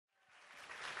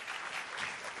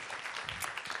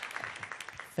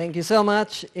Thank you so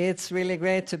much. It's really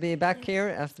great to be back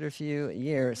here after a few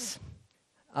years.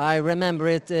 I remember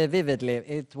it vividly.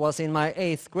 It was in my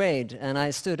 8th grade, and I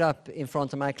stood up in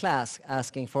front of my class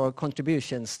asking for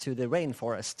contributions to the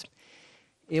rainforest.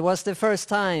 It was the first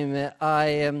time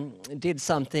I did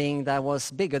something that was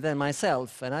bigger than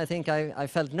myself, and I think I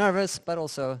felt nervous but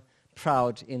also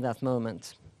proud in that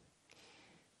moment.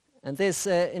 And this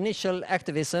initial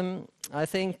activism, I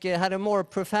think, had a more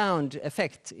profound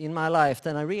effect in my life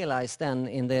than I realized then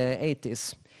in the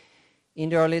 80s. In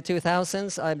the early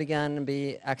 2000s, I began to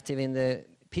be active in the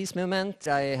peace movement.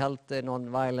 I held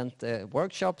non-violent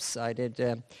workshops. I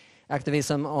did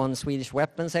activism on Swedish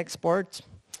weapons export.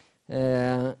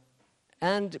 And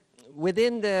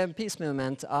within the peace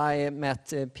movement, I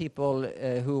met people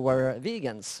who were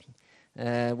vegans,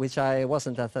 which I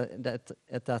wasn't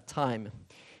at that time.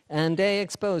 And they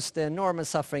exposed the enormous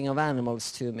suffering of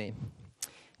animals to me.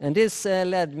 And this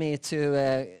led me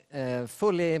to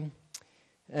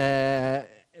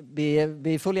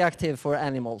be fully active for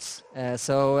animals.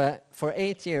 So for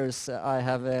 8 years I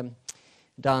have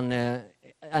done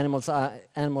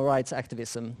animal rights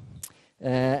activism.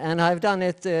 And I've done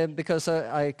it because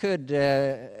I could,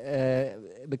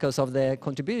 because of the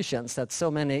contributions that so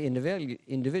many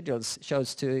individuals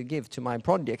chose to give to my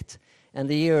project. And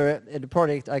the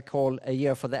project I call A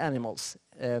Year for the Animals,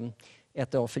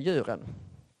 Ett år för djuren.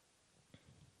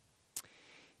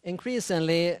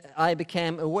 Increasingly, I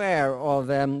became aware of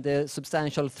the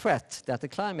substantial threat that the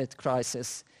climate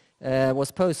crisis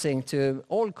was posing to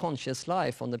all conscious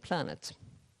life on the planet.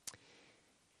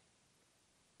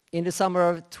 In the summer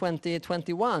of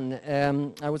 2021,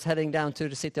 I was heading down to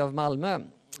the city of Malmö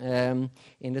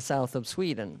in the south of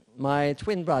Sweden. My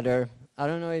twin brother, I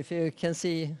don't know if you can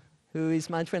see who is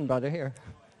my twin brother here.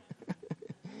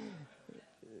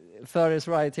 Third is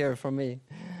right here from me.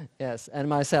 Yes, and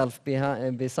myself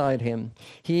beside him.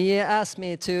 He asked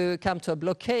me to come to a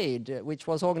blockade, which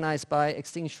was organized by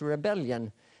Extinction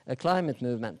Rebellion, a climate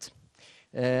movement.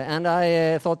 And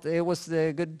I thought it was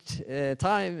a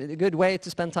good way to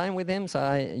spend time with him, so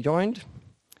I joined.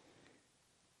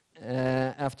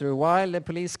 After a while, the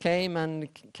police came and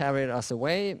carried us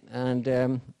away, and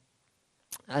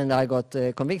I got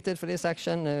convicted for this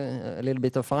action, a little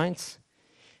bit of fines.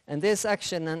 And this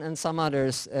action and some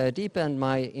others deepened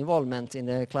my involvement in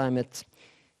the climate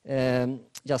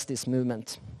justice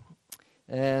movement.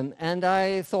 And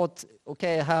I thought,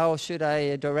 okay, how should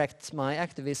I direct my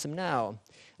activism now?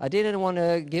 I didn't want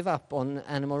to give up on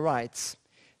animal rights,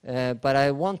 but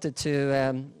I wanted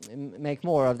to make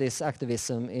more of this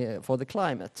activism for the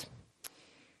climate.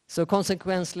 So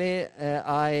consequently,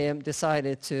 I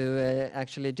decided to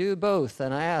actually do both,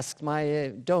 and I asked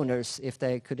my donors if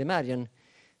they could imagine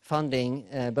funding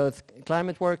both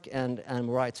climate work and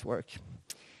animal rights work.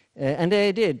 And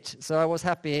they did, so I was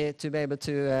happy to be able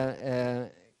to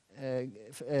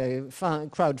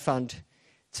crowdfund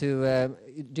to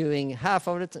doing half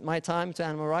of my time to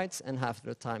animal rights and half of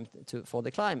the time for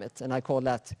the climate. And I call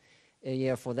that A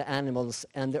Year for the Animals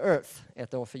and the Earth,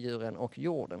 Ett år för djuren och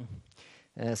jorden.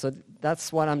 So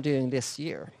that's what I'm doing this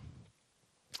year.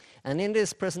 And in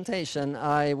this presentation,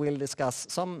 I will discuss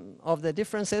some of the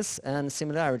differences and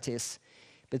similarities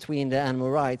between the animal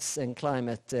rights and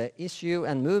climate issue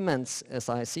and movements as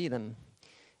I see them.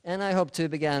 And I hope to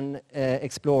begin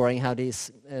exploring how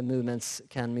these movements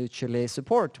can mutually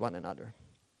support one another.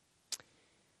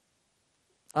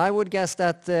 I would guess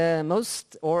that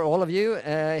most or all of you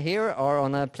here are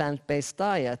on a plant-based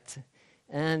diet.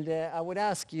 And I would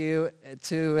ask you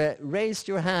to raise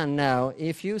your hand now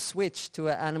if you switch to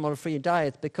an animal-free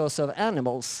diet because of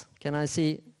animals. Can I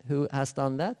see who has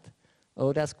done that?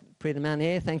 Oh, that's pretty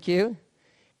many, thank you.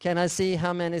 Can I see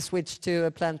how many switched to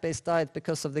a plant-based diet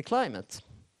because of the climate?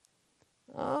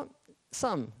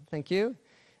 Some, thank you.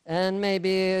 And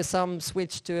maybe some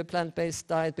switched to a plant-based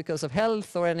diet because of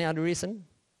health or any other reason?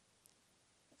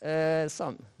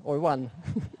 Some, or one.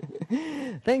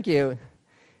 Thank you.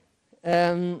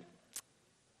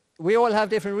 We all have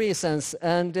different reasons,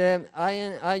 and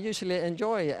I usually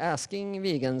enjoy asking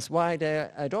vegans why they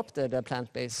adopted a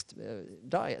plant-based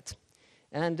diet.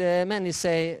 And many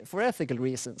say for ethical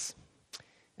reasons.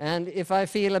 And if I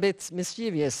feel a bit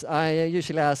mischievous, I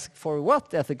usually ask for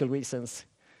what ethical reasons?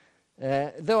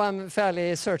 Though I'm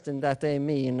fairly certain that they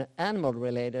mean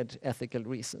animal-related ethical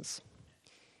reasons.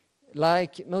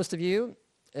 Like most of you,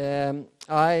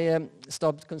 I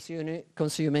stopped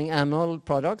consuming animal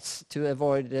products to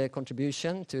avoid the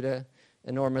contribution to the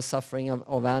enormous suffering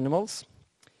of animals.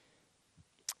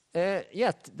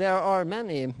 Yet there are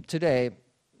many today,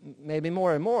 maybe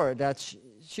more and more, that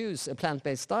choose a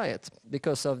plant-based diet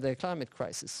because of the climate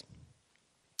crisis.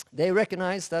 They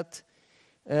recognize that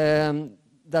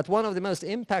that one of the most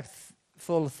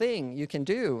impactful thing you can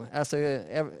do as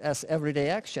everyday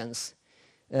actions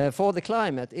for the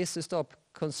climate is to stop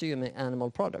consuming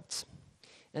animal products.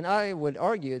 And I would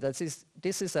argue that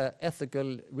this is an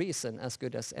ethical reason as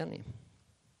good as any.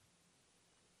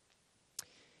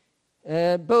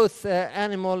 Both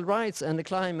animal rights and the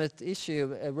climate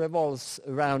issue revolves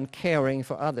around caring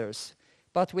for others,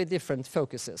 but with different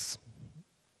focuses.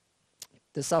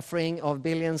 The suffering of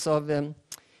billions of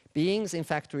beings in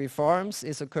factory farms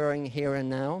is occurring here and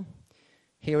now.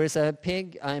 Here is a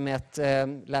pig I met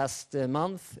last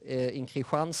month in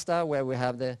Kristianstad, where we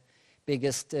have the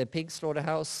biggest pig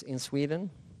slaughterhouse in Sweden.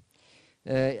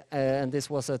 And this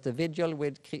was at the vigil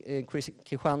with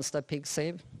Kristianstad Pig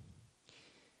Save.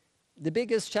 The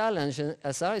biggest challenge,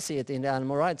 as I see it in the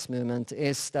animal rights movement,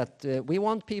 is that we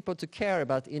want people to care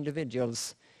about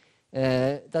individuals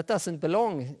that doesn't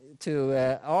belong to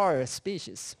our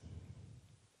species.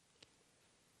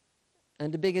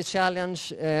 And the biggest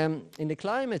challenge in the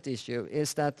climate issue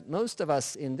is that most of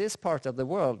us in this part of the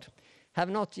world have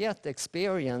not yet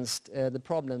experienced the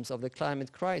problems of the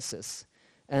climate crisis.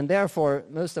 And therefore,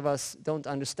 most of us don't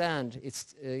understand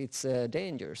its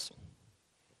dangers.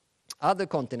 Other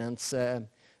continents,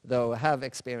 though, have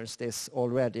experienced this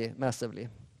already massively.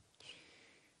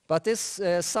 But this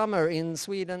summer in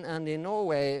Sweden and in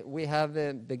Norway, we have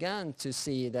begun to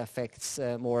see the effects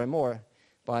more and more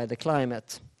by the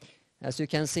climate. As you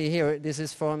can see here, this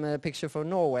is from a picture from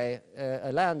Norway,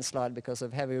 a landslide because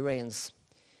of heavy rains.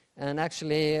 And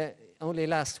actually, only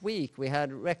last week we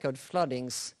had record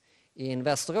floodings in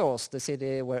Västerås, the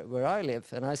city where I live,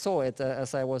 and I saw it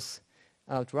as I was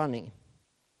out running.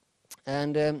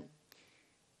 And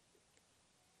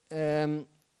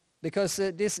because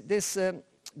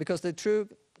the true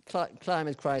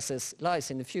climate crisis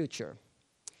lies in the future,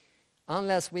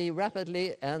 unless we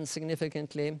rapidly and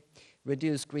significantly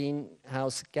reduce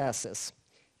greenhouse gases,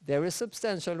 there is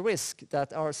substantial risk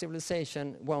that our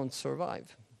civilization won't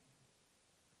survive.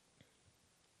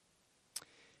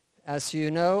 As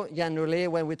you know, generally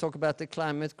when we talk about the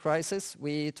climate crisis,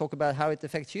 we talk about how it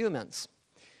affects humans.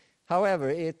 However,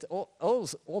 it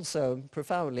also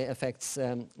profoundly affects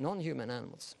non-human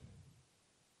animals.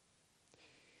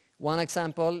 One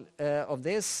example of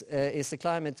this is the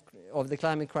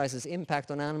climate crisis impact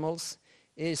on animals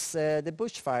is the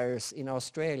bushfires in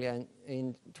Australia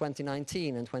in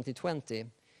 2019 and 2020,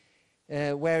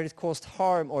 where it caused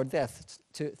harm or death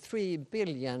to 3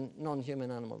 billion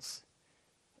non-human animals.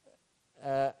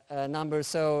 A number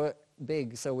so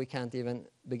big so we can't even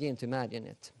begin to imagine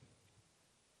it.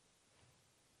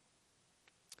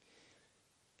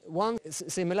 One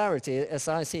similarity, as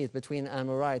I see it, between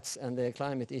animal rights and the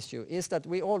climate issue is that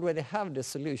we already have the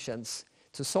solutions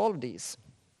to solve these.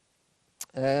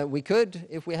 We could,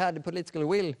 if we had the political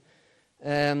will,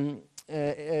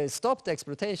 stop the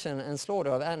exploitation and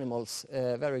slaughter of animals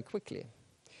very quickly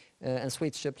and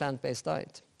switch to a plant-based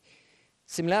diet.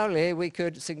 Similarly, we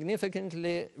could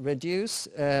significantly reduce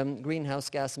greenhouse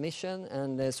gas emission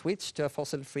and switch to a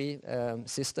fossil-free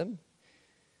system.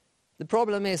 The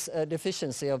problem is a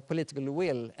deficiency of political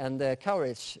will and the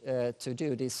courage to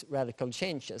do these radical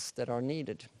changes that are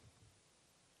needed.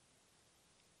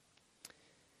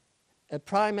 A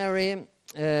primary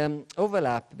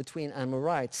overlap between animal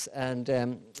rights and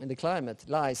the climate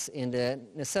lies in the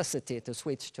necessity to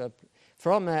switch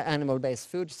from an animal-based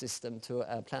food system to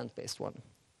a plant-based one.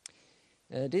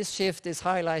 This shift is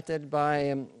highlighted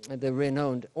by the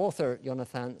renowned author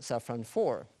Jonathan Safran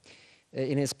Foer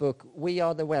in his book We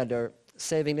Are the Weather,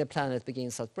 Saving the Planet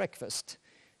Begins at Breakfast,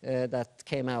 that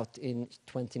came out in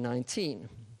 2019.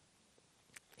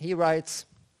 He writes,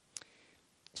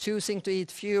 choosing to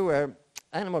eat fewer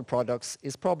animal products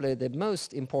is probably the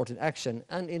most important action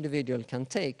an individual can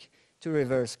take to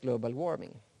reverse global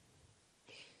warming.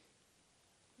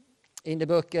 In the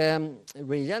book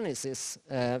Regenesis,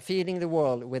 Feeding the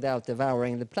World Without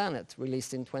Devouring the Planet,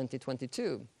 released in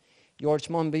 2022, George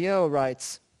Monbiot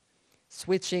writes,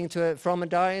 switching from a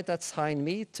diet that's high in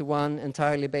meat to one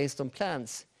entirely based on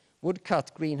plants would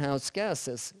cut greenhouse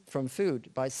gases from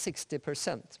food by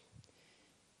 60%.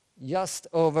 Just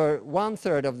over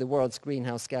 1/3 of the world's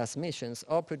greenhouse gas emissions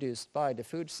are produced by the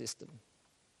food system.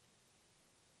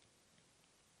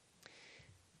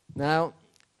 Now,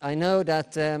 I know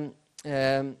that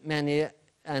many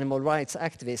animal rights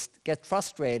activists get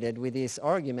frustrated with these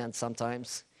arguments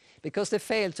sometimes because they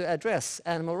fail to address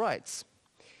animal rights.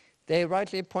 They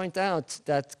rightly point out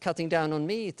that cutting down on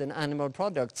meat and animal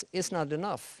products is not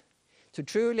enough. To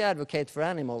truly advocate for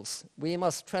animals, we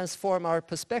must transform our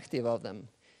perspective of them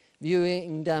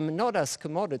viewing them not as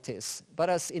commodities, but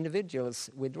as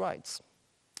individuals with rights.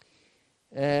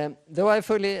 Though I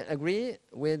fully agree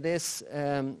with this,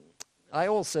 I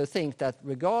also think that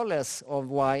regardless of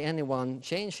why anyone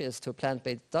changes to a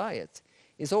plant-based diet,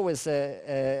 it's always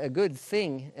a good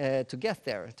thing to get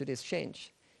there, to this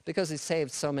change, because it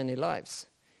saves so many lives,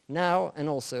 now and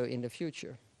also in the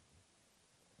future.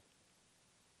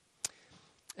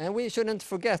 And we shouldn't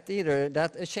forget either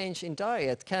that a change in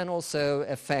diet can also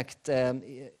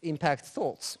impact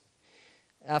thoughts.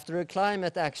 After a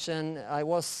climate action I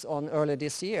was on earlier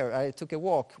this year, I took a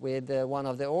walk with one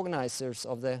of the organizers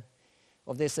of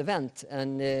this event,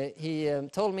 and he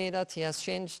told me that he has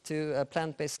changed to a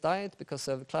plant-based diet because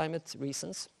of climate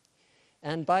reasons.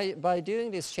 And by doing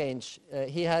this change,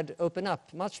 he had opened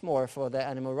up much more for the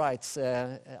animal rights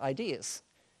ideas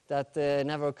that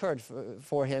never occurred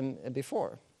for him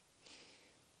before.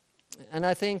 And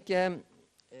I think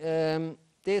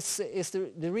this is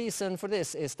the reason for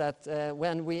this is that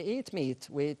when we eat meat,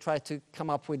 we try to come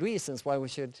up with reasons why we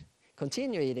should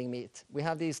continue eating meat. We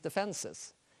have these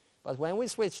defenses. But when we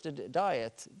switch the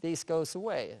diet, this goes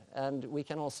away, and we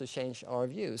can also change our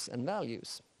views and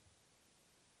values.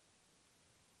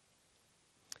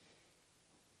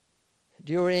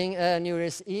 During a New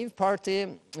Year's Eve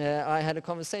party, I had a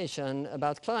conversation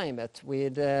about climate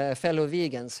with fellow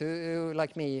vegans who,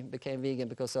 like me, became vegan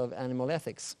because of animal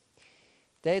ethics.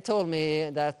 They told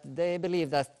me that they believe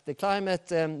that the climate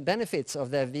benefits of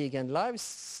their vegan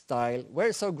lifestyle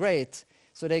were so great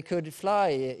so they could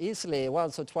fly easily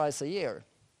once or twice a year.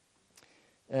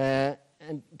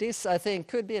 And this, I think,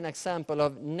 could be an example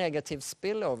of negative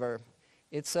spillover.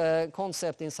 It's a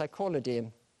concept in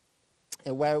psychology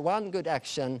where one good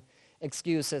action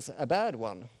excuses a bad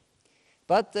one.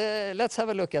 But let's have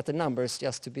a look at the numbers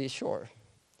just to be sure.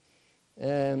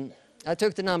 I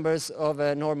took the numbers of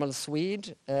a normal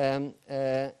Swede.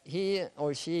 He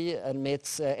or she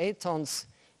emits 8 tons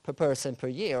per person per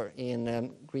year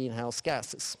in greenhouse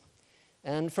gases.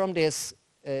 And from this,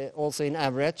 also in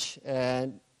average,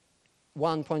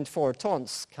 1.4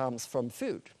 tons comes from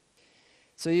food.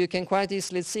 So you can quite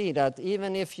easily see that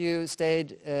even if you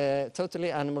stayed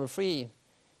totally animal-free,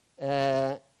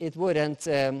 it wouldn't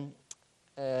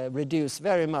reduce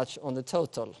very much on the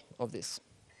total of this.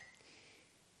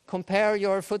 Compare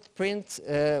your footprint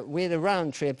with a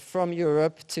round trip from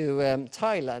Europe to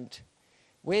Thailand,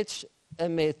 which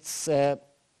emits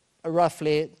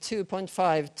roughly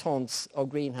 2.5 tons of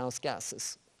greenhouse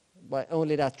gases by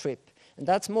only that trip. And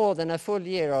that's more than a full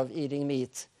year of eating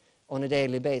meat on a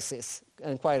daily basis,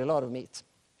 and quite a lot of meat.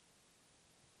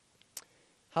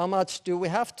 How much do we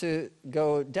have to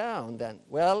go down then?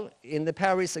 Well, in the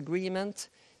Paris Agreement,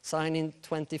 signed in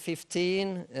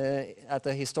 2015 at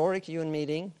a historic UN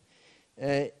meeting,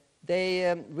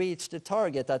 they reached the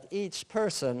target that each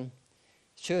person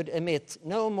should emit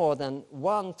no more than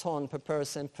 1 ton per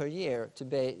person per year to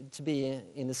be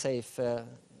in the safe,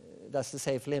 that's the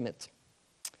safe limit.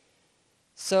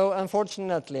 So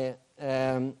unfortunately,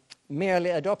 merely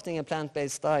adopting a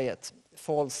plant-based diet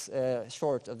falls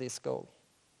short of this goal.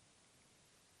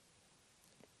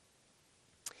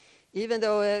 Even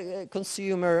though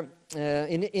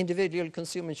individual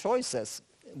consumer choices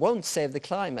won't save the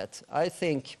climate, I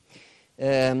think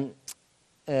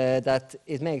that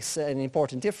it makes an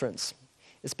important difference,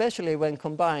 especially when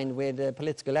combined with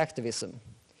political activism.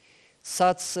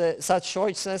 Such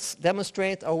choices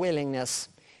demonstrate our willingness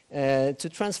to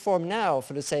transform now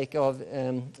for the sake of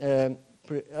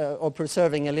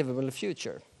preserving a livable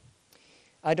future.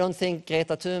 I don't think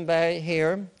Greta Thunberg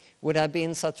here would have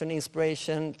been such an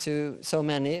inspiration to so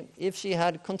many if she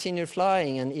had continued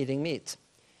flying and eating meat.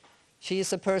 She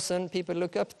is a person people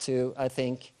look up to, I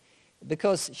think,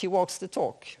 because she walks the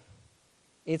talk.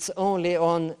 It's only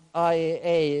on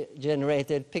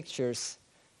IAA-generated pictures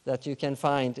that you can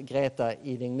find Greta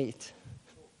eating meat.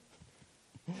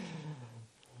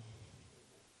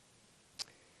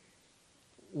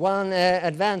 One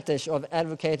advantage of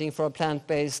advocating for a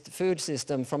plant-based food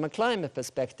system from a climate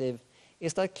perspective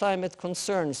is that climate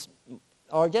concerns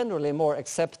are generally more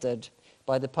accepted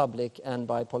by the public and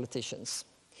by politicians.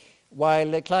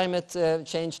 While climate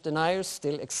change deniers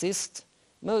still exist,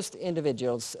 most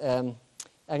individuals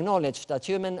acknowledge that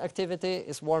human activity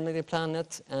is warming the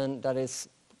planet and that is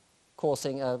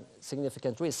causing a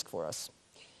significant risk for us.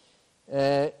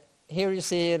 Here you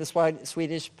see the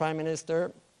Swedish Prime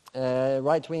Minister,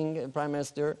 right-wing Prime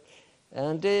Minister,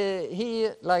 and he,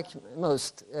 like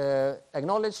most,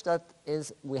 acknowledged that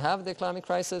we have the climate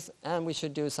crisis and we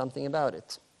should do something about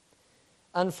it.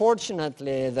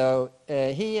 Unfortunately, though,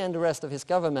 he and the rest of his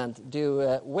government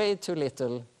do way too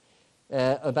little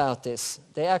about this.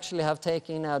 They actually have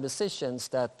taken now decisions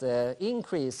that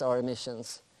increase our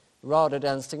emissions rather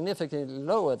than significantly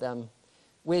lower them,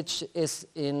 which breaks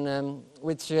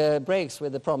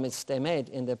with the promise they made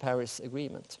in the Paris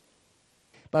Agreement.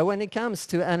 But when it comes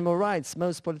to animal rights,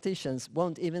 most politicians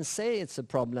won't even say it's a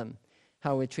problem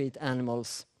how we treat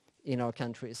animals in our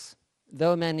countries.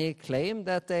 Though many claim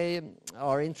that they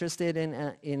are interested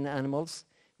in animals,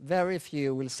 very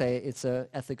few will say it's an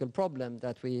ethical problem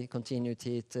that we continue to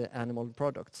eat animal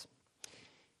products.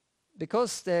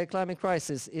 Because the climate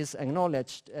crisis is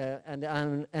acknowledged and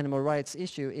the animal rights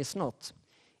issue is not,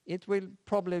 it will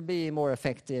probably be more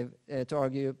effective to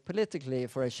argue politically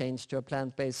for a change to a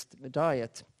plant-based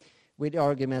diet with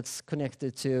arguments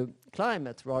connected to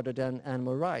climate rather than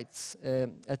animal rights,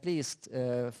 at least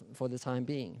for the time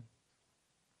being.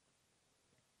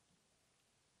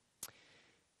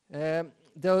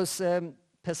 Those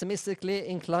pessimistically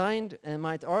inclined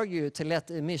might argue to let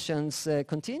emissions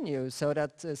continue so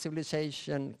that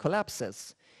civilization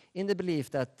collapses in the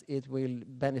belief that it will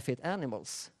benefit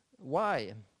animals.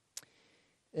 Why?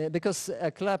 Because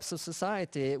a collapse of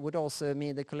society would also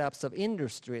mean the collapse of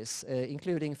industries,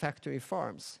 including factory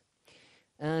farms.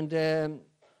 And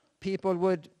people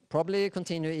would probably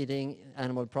continue eating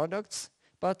animal products,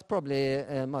 but probably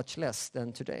much less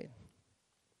than today.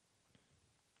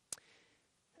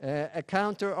 A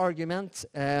counter-argument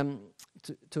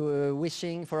to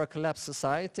wishing for a collapsed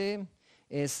society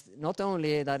is not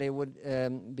only that it would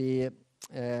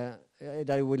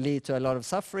that it would lead to a lot of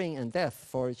suffering and death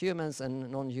for humans and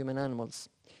non-human animals.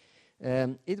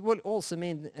 It will also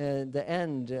mean the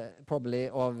end, probably,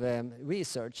 of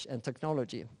research and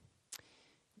technology.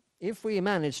 If we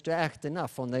manage to act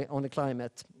enough on the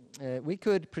climate, we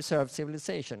could preserve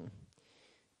civilization.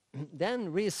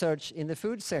 Then research in the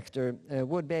food sector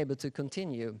would be able to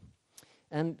continue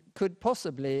and could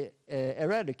possibly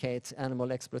eradicate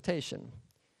animal exploitation.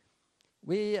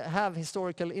 We have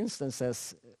historical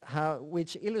instances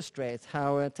which illustrate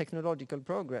how technological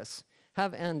progress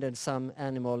have ended some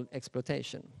animal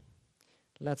exploitation.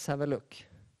 Let's have a look.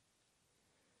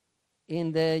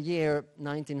 In the year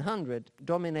 1900,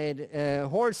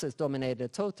 horses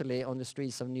dominated totally on the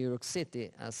streets of New York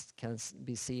City, as can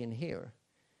be seen here.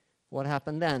 What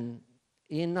happened then?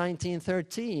 In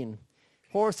 1913,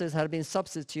 horses had been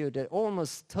substituted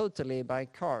almost totally by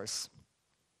cars.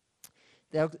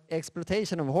 The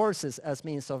exploitation of horses as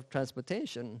means of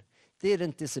transportation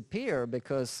didn't disappear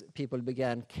because people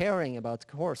began caring about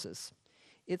horses.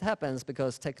 It happens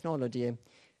because technology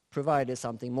provided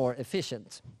something more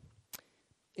efficient.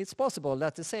 It's possible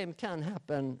that the same can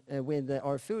happen with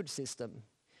our food system.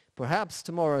 Perhaps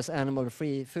tomorrow's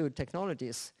animal-free food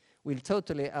technologies will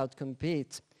totally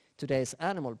outcompete today's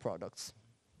animal products.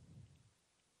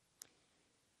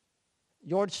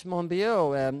 George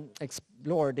Monbiot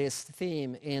explored this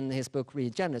theme in his book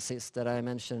Regenesis that I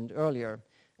mentioned earlier.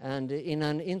 And in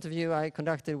an interview I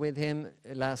conducted with him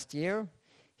last year,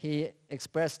 he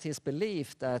expressed his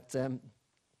belief that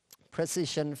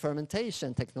precision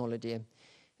fermentation technology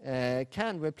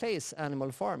can replace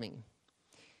animal farming.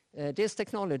 This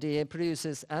technology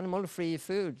produces animal-free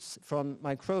foods from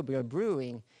microbial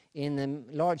brewing in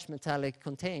large metallic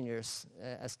containers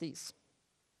as these.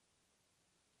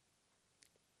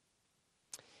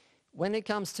 When it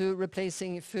comes to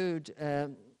replacing food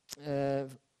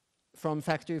from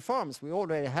factory farms, we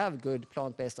already have good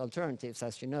plant-based alternatives,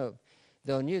 as you know,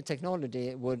 though new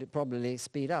technology would probably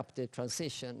speed up the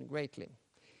transition greatly.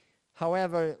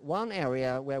 However, one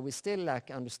area where we still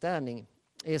lack understanding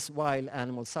is wild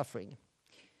animal suffering.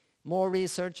 More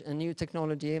research and new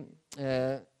technology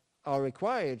are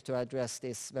required to address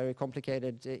this very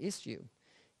complicated issue,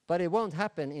 but it won't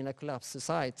happen in a collapsed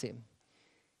society.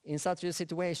 In such a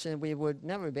situation, we would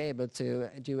never be able to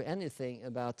do anything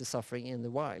about the suffering in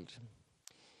the wild.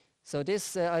 So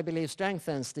this, I believe,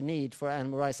 strengthens the need for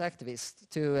animal rights activists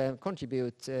to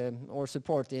contribute or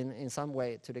support in some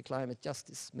way to the climate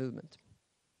justice movement.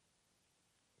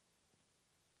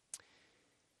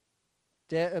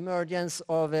 The emergence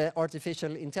of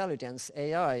artificial intelligence,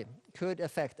 AI, could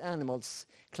affect animals,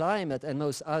 climate, and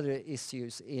most other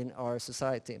issues in our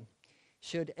society.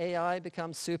 Should AI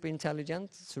become super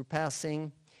intelligent,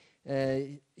 surpassing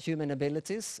human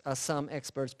abilities, as some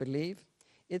experts believe,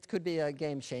 it could be a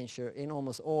game changer in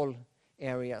almost all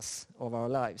areas of our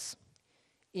lives.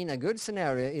 In a good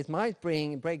scenario, it might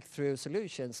bring breakthrough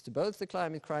solutions to both the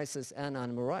climate crisis and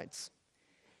animal rights.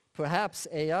 Perhaps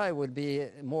AI would be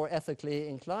more ethically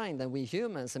inclined than we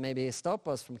humans and maybe stop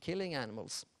us from killing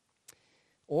animals.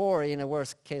 Or in a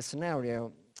worst case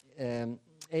scenario,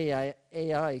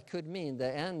 AI could mean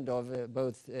the end of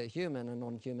both human and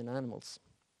non-human animals.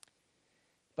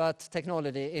 But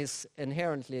technology is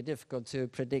inherently difficult to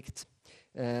predict.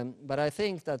 But I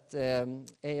think that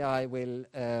AI will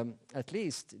at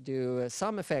least do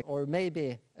some effect, or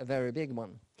maybe a very big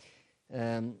one.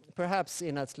 Perhaps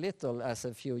in as little as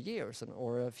a few years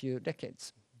or a few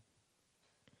decades.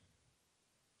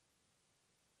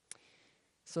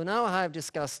 So now I have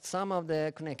discussed some of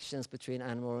the connections between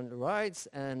animal rights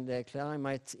and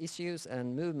climate issues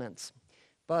and movements.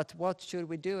 But what should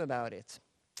we do about it?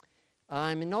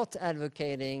 I'm not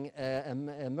advocating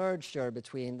a merger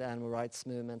between the animal rights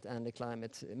movement and the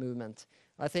climate movement.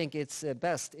 I think it's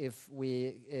best if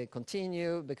we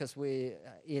continue because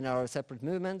in our separate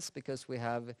movements, because we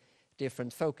have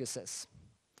different focuses.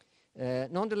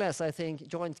 Nonetheless, I think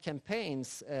joint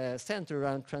campaigns centered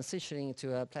around transitioning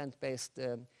to a plant-based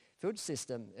food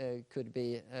system could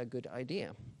be a good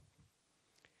idea.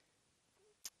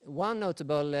 One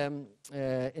notable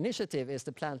initiative is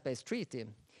the plant-based treaty,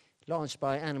 launched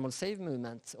by Animal Save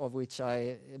movement, of which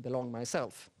I belong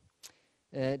myself.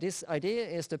 This idea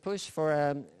is to push for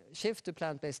a shift to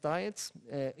plant-based diets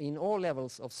in all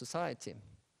levels of society.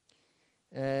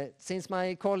 Since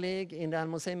my colleague in the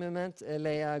Animal Save movement,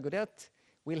 Leah Godet,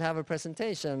 will have a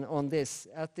presentation on this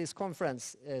at this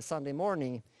conference Sunday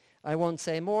morning, I won't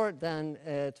say more than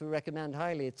to recommend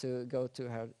highly to go to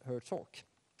her talk.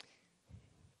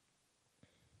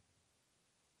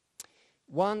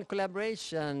 One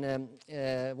collaboration,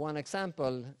 one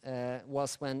example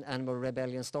was when Animal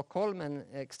Rebellion Stockholm and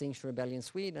Extinction Rebellion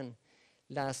Sweden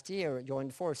last year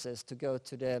joined forces to go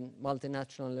to the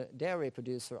multinational dairy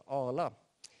producer Arla.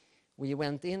 We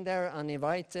went in there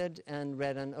uninvited and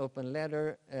read an open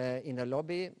letter in the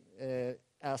lobby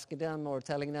asking them or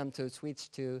telling them to switch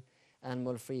to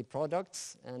animal-free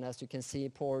products, and as you can see,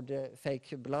 poured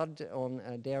fake blood on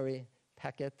a dairy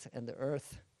packet and the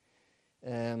earth.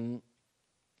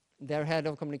 Their head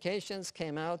of communications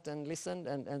came out and listened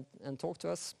and talked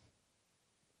to us.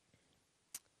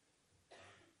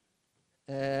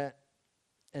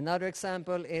 Another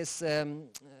example is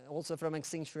also from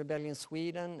Extinction Rebellion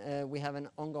Sweden. We have an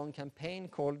ongoing campaign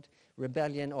called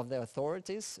Rebellion of the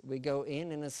Authorities. We go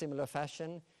in a similar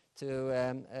fashion to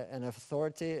an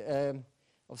authority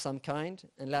of some kind.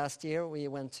 And last year we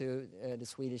went to the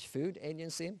Swedish Food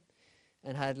Agency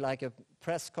and had like a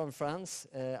press conference,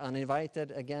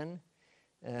 uninvited again,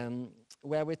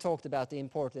 where we talked about the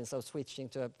importance of switching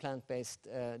to a plant-based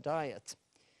diet.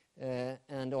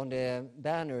 And on the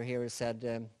banner here it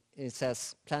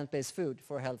says plant-based food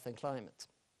for health and climate.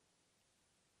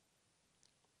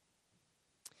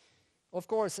 Of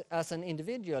course, as an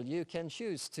individual, you can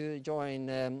choose to join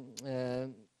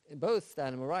both the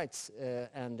animal rights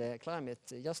and the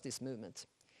climate justice movement.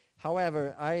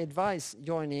 However, I advise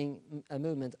joining a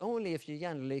movement only if you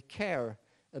generally care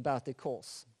about the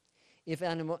cause. If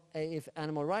animal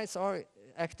rights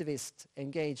activists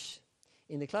engage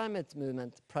in the climate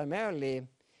movement primarily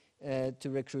to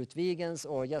recruit vegans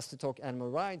or just to talk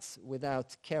animal rights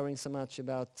without caring so much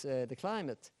about the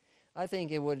climate, I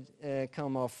think it would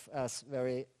come off as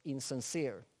very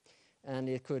insincere, and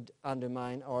it could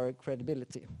undermine our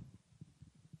credibility.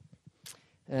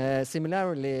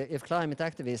 Similarly, if climate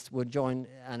activists would join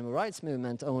animal rights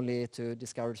movement only to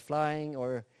discourage flying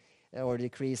or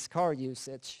decrease car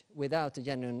usage without a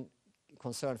genuine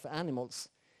concern for animals,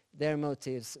 their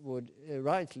motives would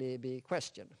rightly be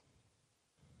questioned.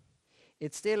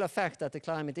 It's still a fact that the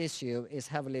climate issue is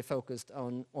heavily focused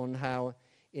on how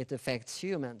it affects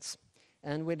humans,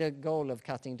 and with the goal of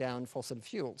cutting down fossil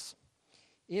fuels.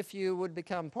 If you would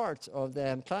become part of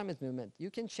the climate movement, you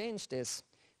can change this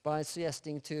by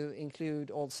suggesting to include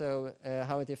also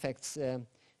how it affects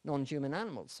non-human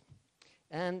animals,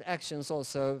 and actions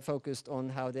also focused on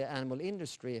how the animal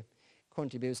industry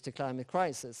contributes to climate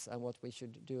crisis and what we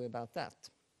should do about that.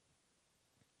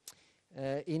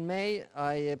 In May,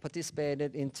 I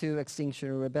participated in 2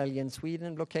 Extinction Rebellion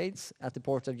Sweden blockades at the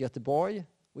port of Göteborg,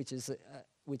 which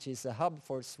is a hub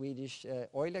for Swedish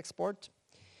oil export.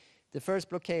 The first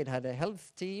blockade had a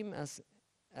health team,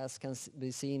 as can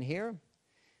be seen here,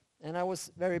 and I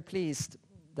was very pleased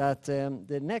that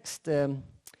the next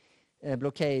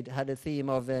blockade had a theme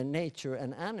of nature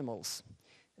and animals,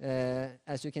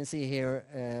 as you can see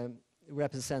here,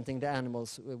 representing the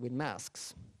animals with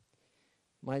masks.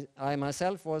 I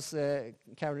myself was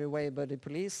carried away by the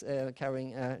police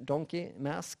carrying a donkey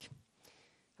mask.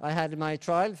 I had my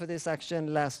trial for this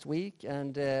action last week,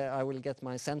 and I will get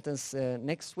my sentence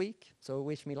next week, so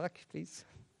wish me luck, please.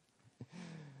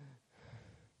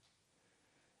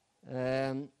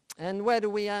 And where do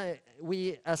we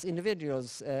as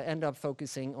individuals end up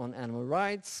focusing on animal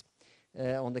rights,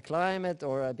 on the climate,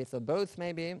 or a bit of both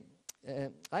maybe?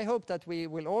 I hope that we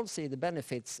will all see the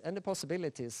benefits and the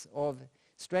possibilities of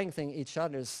strengthening each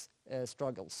other's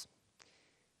struggles.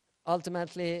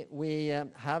 Ultimately, we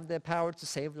have the power to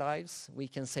save lives. We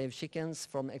can save chickens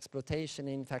from exploitation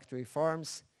in factory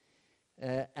farms,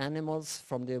 animals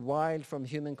from the wild, from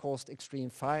human-caused extreme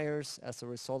fires as a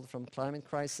result from climate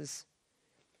crisis.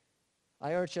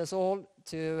 I urge us all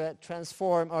to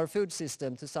transform our food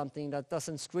system to something that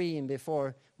doesn't scream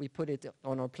before we put it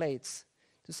on our plates,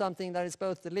 to something that is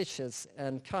both delicious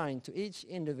and kind to each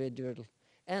individual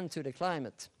and to the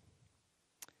climate.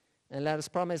 And let us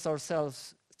promise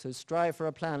ourselves to strive for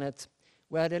a planet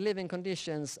where the living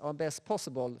conditions are best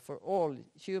possible for all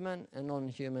human and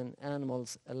non-human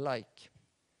animals alike.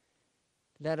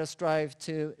 Let us strive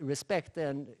to respect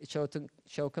and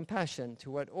show compassion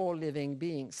toward all living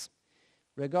beings,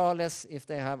 regardless if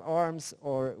they have arms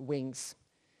or wings,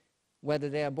 whether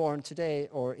they are born today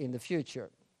or in the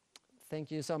future. Thank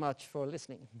you so much for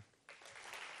listening.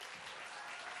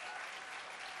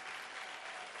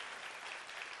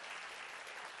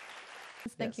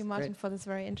 Thank you, Martin, for this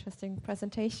very interesting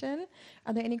presentation.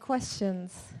 Are there any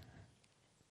questions?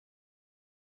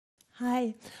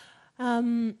 Hi.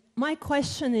 My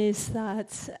question is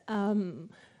that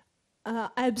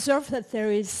I observe that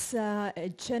there is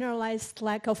a generalized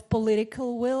lack of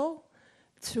political will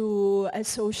to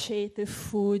associate the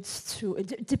foods to,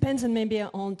 it depends on maybe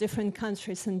on different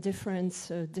countries and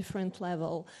different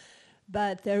level,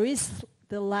 but there is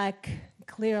the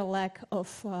clear lack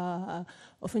of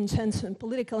intention,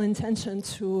 political intention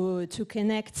to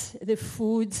connect the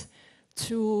food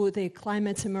to the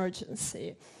climate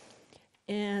emergency.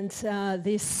 And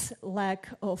this lack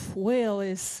of will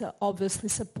is obviously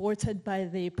supported by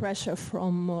the pressure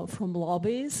from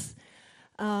lobbies.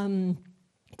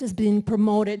 It has been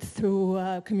promoted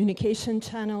through communication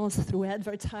channels, through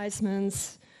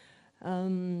advertisements.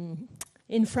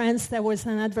 In France, there was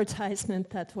an advertisement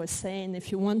that was saying,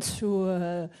 if you want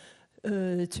to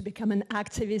become an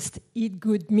activist, eat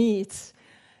good meat.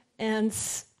 And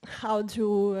how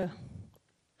do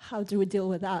we deal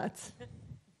with that?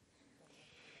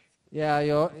 Yeah,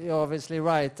 you're obviously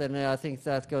right, and I think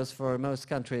that goes for most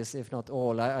countries, if not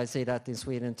all. I see that in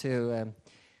Sweden too.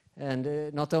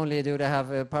 And not only do they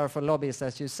have powerful lobbies,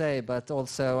 as you say, but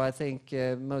also I think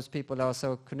most people are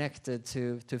so connected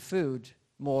to food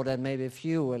more than maybe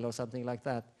fuel or something like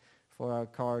that for our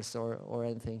cars or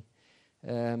anything.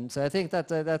 So I think that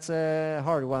that's a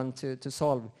hard one to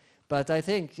solve. But I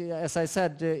think, as I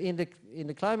said, in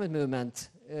the climate movement,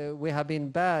 we have been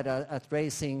bad at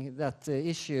raising that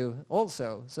issue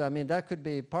also. So I mean, that could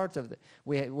be part of it.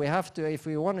 We have to, if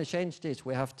we want to change this,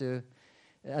 we have to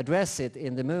address it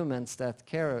in the movements that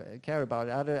care about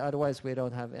it. Otherwise, we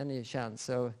don't have any chance.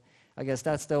 So I guess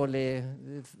that's the only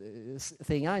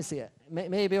thing I see.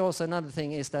 Maybe also another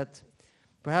thing is that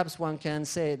perhaps one can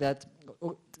say that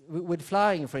with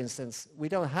flying, for instance, we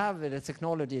don't have the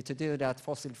technology to do that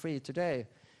fossil-free today.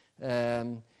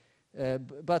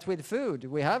 But with food,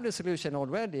 we have the solution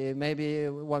already. Maybe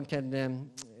one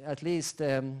can at least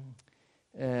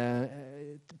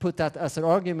put that as an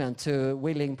argument to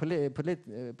willing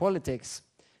politics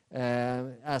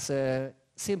as a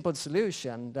simple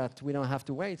solution that we don't have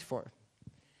to wait for.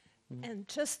 And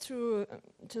just to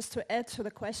add to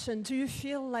the question, do you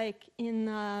feel like in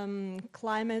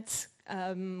climate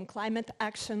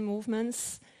action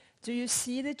movements, do you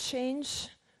see the change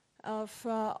of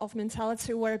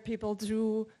mentality where people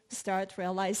do start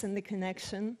realizing the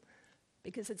connection?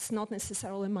 Because it's not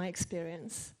necessarily my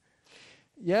experience.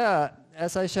 Yeah,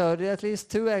 as I showed, at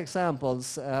least two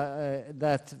examples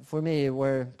that for me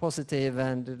were positive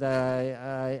and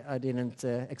that I didn't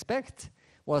expect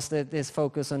was this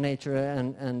focus on nature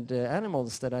and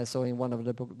animals that I saw in one of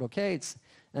the blockades,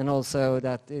 and also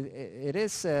that it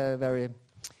is very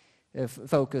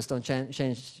focused on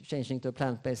changing to a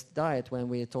plant-based diet when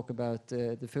we talk about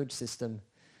the food system.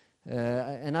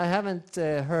 And I haven't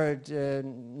heard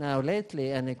now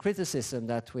lately any criticism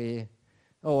that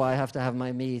I have to have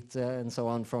my meat and so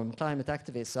on from climate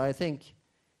activists. So I think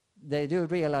they do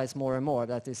realize more and more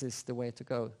that this is the way to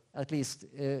go, at least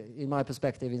in my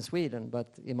perspective in Sweden,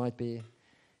 but it might be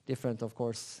different, of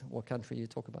course, what country you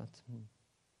talk about.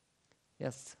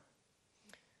 Yes?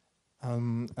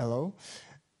 Hello.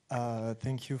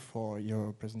 Thank you for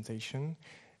your presentation.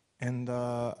 And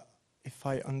if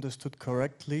I understood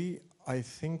correctly, I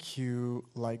think you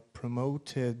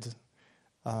promoted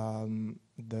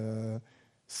the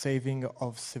saving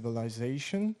of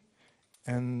civilization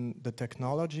and the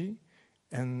technology.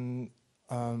 And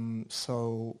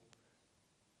So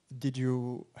have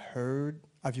you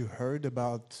heard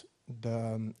about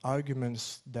the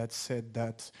arguments that said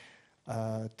that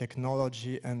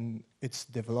technology and its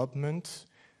development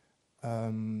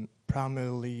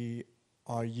primarily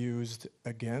are used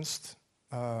against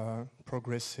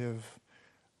progressive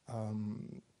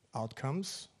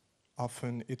outcomes?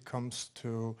 Often it comes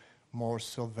to more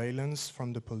surveillance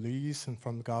from the police and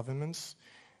from governments.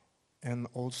 And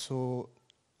also,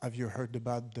 have you heard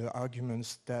about the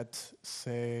arguments that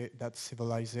say that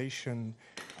civilization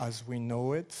as we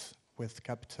know it, with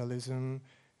capitalism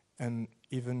and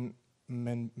even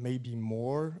maybe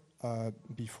more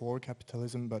before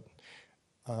capitalism, but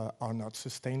are not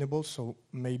sustainable? So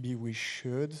maybe we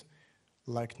should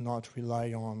not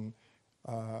rely on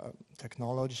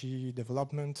technology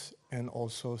development and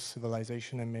also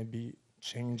civilization, and maybe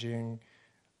changing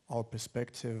our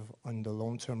perspective on the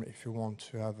long term if you want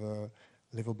to have a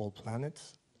livable planet.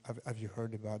 Have you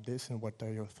heard about this, and what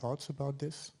are your thoughts about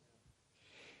this?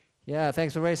 Yeah,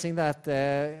 thanks for raising that.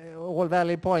 All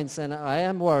valid points, and I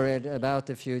am worried about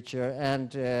the future,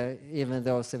 and even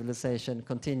though civilization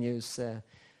continues,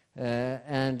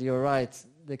 and you're right,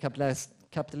 the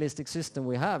capitalistic system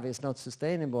we have is not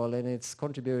sustainable, and it's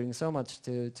contributing so much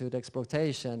to the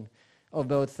exploitation of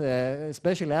both,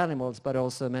 especially animals, but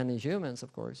also many humans,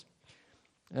 of course.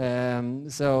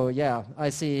 So yeah, I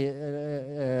see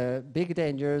big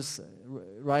dangers.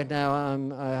 Right now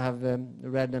I have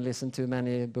read and listened to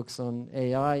many books on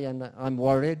AI, and I'm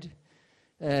worried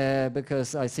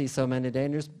because I see so many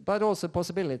dangers, but also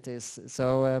possibilities.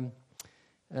 So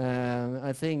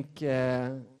I think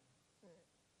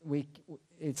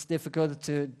it's difficult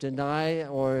to deny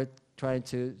or try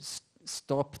to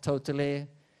stop totally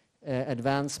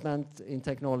advancement in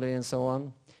technology and so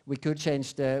on. We could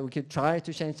try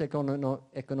to change the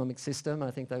economic system.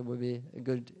 I think that would be a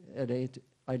good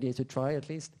idea to try at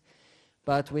least.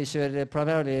 But we should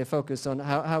primarily focus on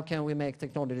how can we make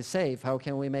technology safe? How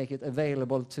can we make it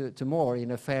available to more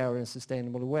in a fair and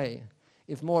sustainable way?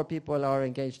 If more people are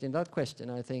engaged in that question,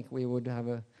 I think we would have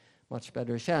a much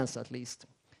better chance at least.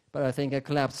 But I think a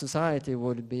collapsed society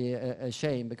would be a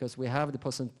shame, because we have the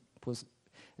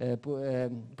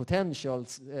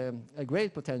potentials, a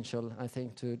great potential, I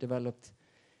think, to develop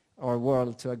our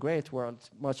world to a great world,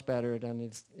 much better than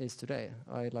it is today.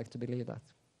 I'd like to believe that.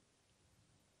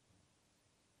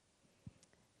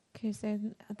 Okay, so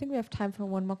I think we have time for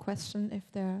one more question, if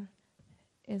there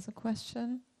is a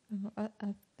question.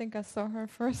 I think I saw her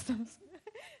first.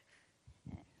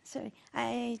 Sorry,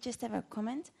 I just have a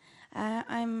comment.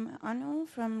 I'm Anu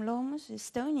from Loomus,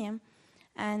 Estonia,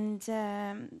 and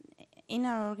in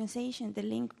our organization, the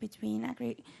link between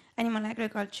animal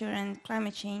agriculture and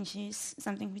climate change is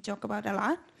something we talk about a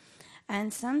lot.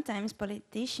 And sometimes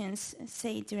politicians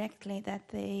say directly that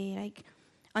they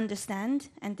understand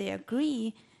and they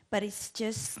agree, but it's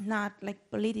just not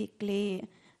politically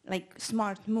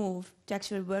smart move to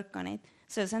actually work on it.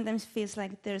 So sometimes it feels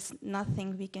like there's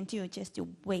nothing we can do, just to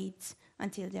wait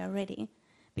until they're ready.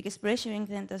 Because pressuring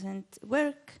then doesn't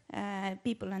work.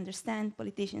 People understand,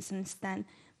 politicians understand,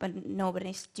 but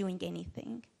nobody's doing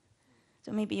anything.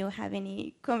 So maybe you have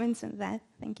any comments on that?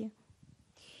 Thank you.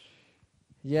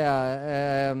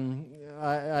 Yeah,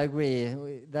 I agree.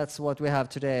 That's what we have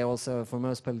today also for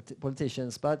most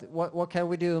politicians. But what can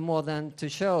we do more than to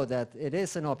show that it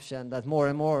is an option, that more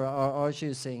and more are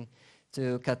choosing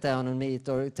to cut down on meat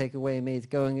or take away meat,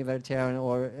 going vegetarian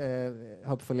or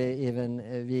hopefully even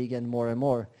vegan more and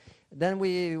more. Then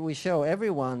we show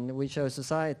everyone, we show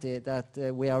society that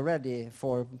we are ready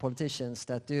for politicians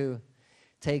that do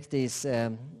take these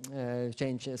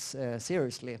changes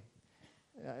seriously.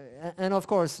 And of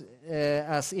course,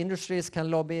 as industries can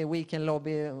lobby, we can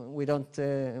lobby. We don't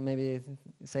maybe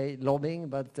say lobbying,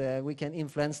 but we can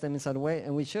influence them in some way,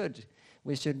 and we should.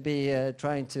 We should be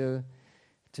trying to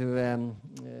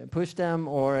push them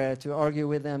or to argue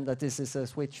with them that this is a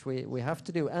switch we have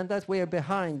to do, and that we are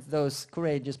behind those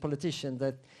courageous politicians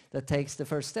that takes the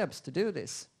first steps to do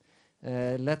this.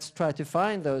 Let's try to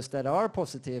find those that are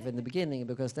positive in the beginning,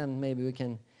 because then maybe we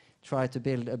can try to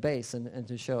build a base and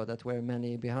to show that we're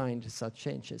many behind such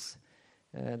changes.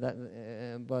 Yeah,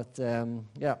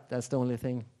 that's the only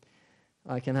thing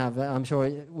I can have. I'm sure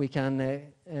we can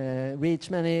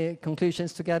reach many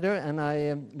conclusions together, and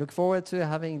I look forward to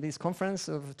having this conference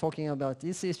of talking about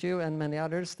this issue and many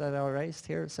others that are raised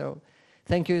here. So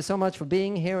thank you so much for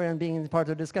being here and being part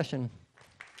of the discussion.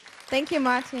 Thank you,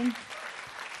 Martin.